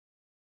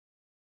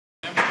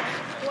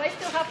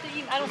still have to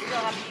I don't still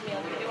have to email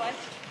you, do I?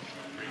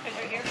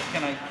 Here.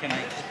 Can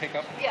I pick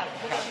up? Yeah.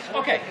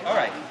 Okay, all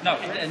right. No,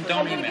 and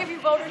don't email. I'm going to give you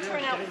voter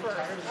turnout first.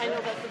 I know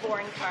that's the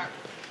boring part.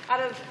 Out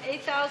of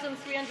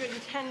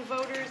 8,310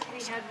 voters,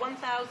 we had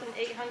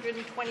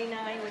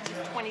 1,829, which is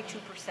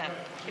 22%.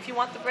 If you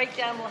want the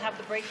breakdown, we'll have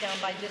the breakdown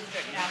by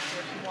district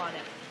after if you want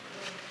it.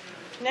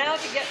 Now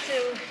to get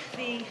to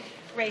the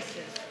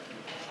races.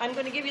 I'm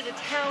going to give you the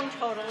town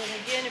total, and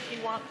again, if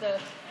you want the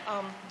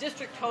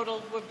district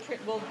totals, we'll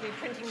be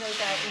printing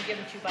those out and give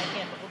them to you by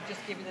hand, but we'll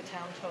just give you the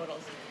town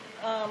totals.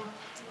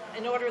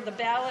 In order of the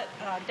ballot,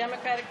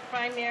 Democratic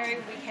primary,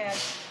 we had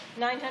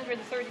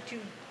 932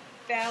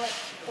 ballots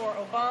for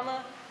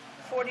Obama,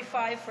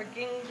 45 for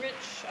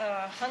Gingrich,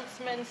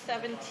 Huntsman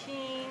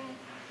 17,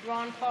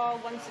 Ron Paul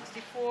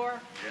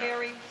 164,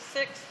 Harry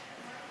 6,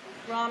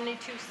 Romney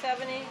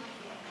 270,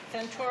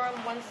 Santorum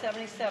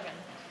 177.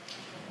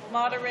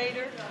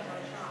 Moderator,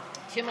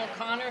 Tim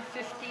O'Connor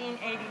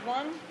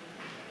 1581,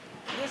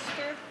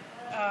 Lister,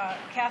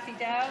 Kathy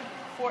Dowd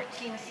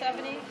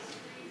 1470,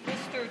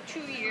 Lister 2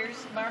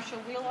 years, Marshall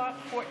Wheelock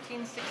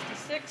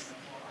 1466,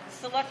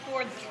 Select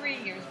Board 3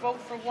 years, vote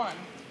for 1.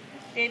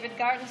 David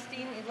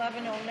Gartenstein,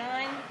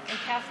 1109, and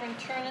Catherine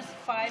Turnus,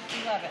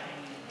 511.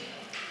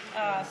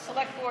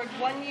 Select Board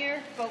 1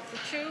 year, vote for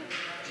 2.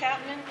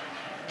 Chapman,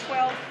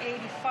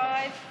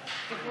 1285.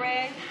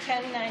 DeGray,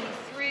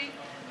 1093.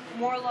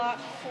 Morlock,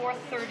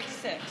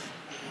 436.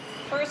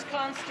 First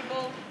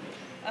Constable,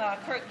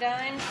 Kurt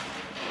Dimes,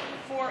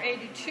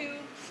 482.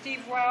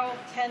 Steve Rowell,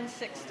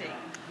 1060.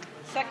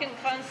 Second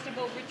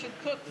Constable, Richard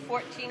Cook,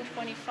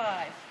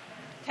 1425.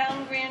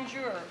 Town Grand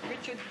Juror,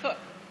 Richard Cook,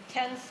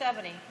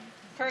 1070.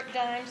 Kurt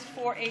Dimes,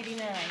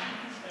 489.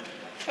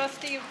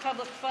 Trustee of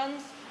Public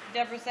Funds,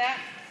 Deborah Zack,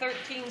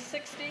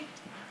 1360.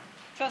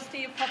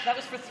 Trustee of that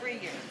was for 3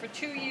 years. For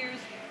 2 years,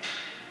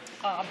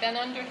 Ben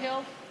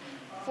Underhill,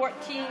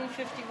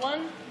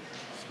 1451.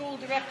 School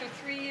Director,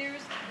 3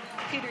 years,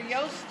 Peter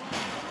Yost.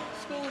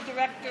 School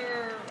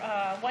Director,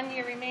 1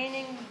 year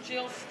remaining,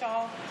 Jill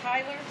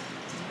Stahl-Tyler.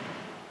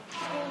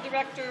 School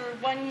Director,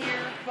 1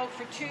 year, vote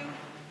for 2,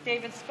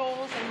 David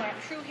Scholes and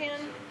Mark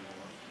Truhan.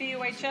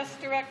 BUHS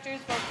Directors,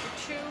 vote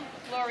for 2,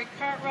 Laurie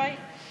Cartwright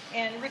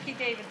and Ricky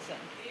Davidson.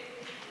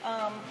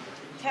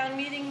 Town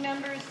meeting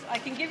members, I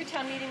can give you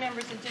town meeting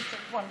members in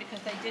District 1 because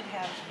they did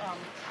have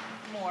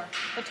more.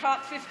 The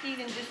top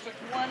 15 in District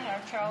 1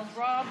 are Charles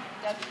Robb,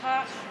 Doug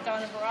Cox,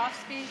 Donna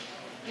Borofsky,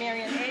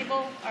 Marion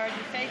Abel,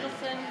 Arden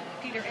Fagelson,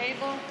 Peter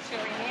Abel,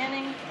 Sherry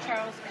Manning,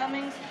 Charles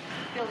Cummings,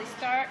 Billy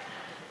Stark.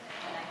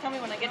 Tell me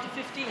when I get to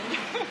 15.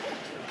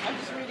 I'm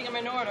just reading them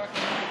in order.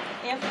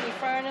 Anthony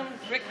Farnham,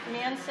 Rick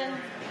Manson,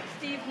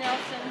 Steve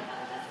Nelson,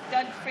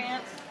 Doug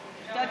France,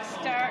 Doug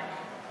Stark.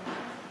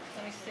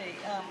 Let me see.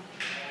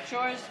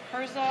 George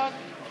Herzog.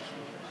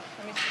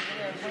 Let me see.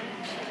 There. 1, 2,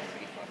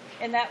 3, 4.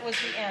 And that was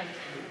the end.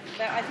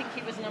 I think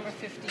he was number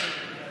 15.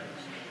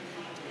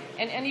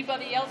 And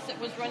anybody else that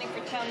was running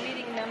for town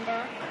meeting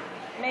member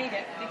made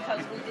it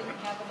because we didn't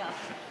have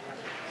enough.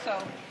 So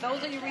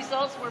those are your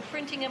results. We're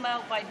printing them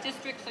out by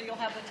district, so you'll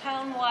have the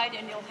town-wide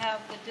and you'll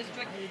have the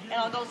district. And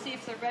I'll go see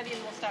if they're ready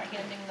and we'll start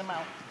handing them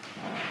out.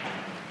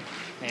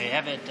 There you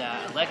have it,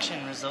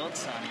 election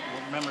results.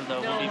 Remember,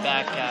 though, we'll be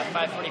back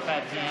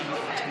 5:45 p.m.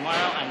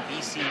 tomorrow on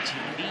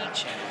BCTV,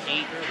 Channel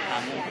 8.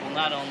 We'll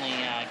not only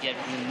get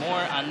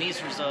more on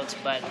these results,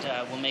 but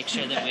we'll make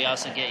sure that we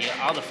also get you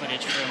all the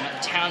footage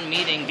from town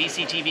meeting,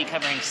 BCTV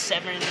covering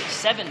seven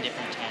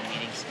different town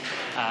meetings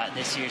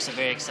this year. So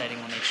very exciting.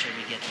 We'll make sure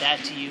we get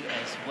that to you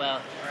as well.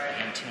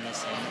 Again, tune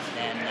us in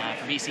then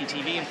for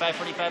BCTV and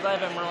 5:45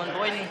 Live. I'm Roland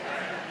Boyden.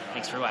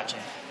 Thanks for watching.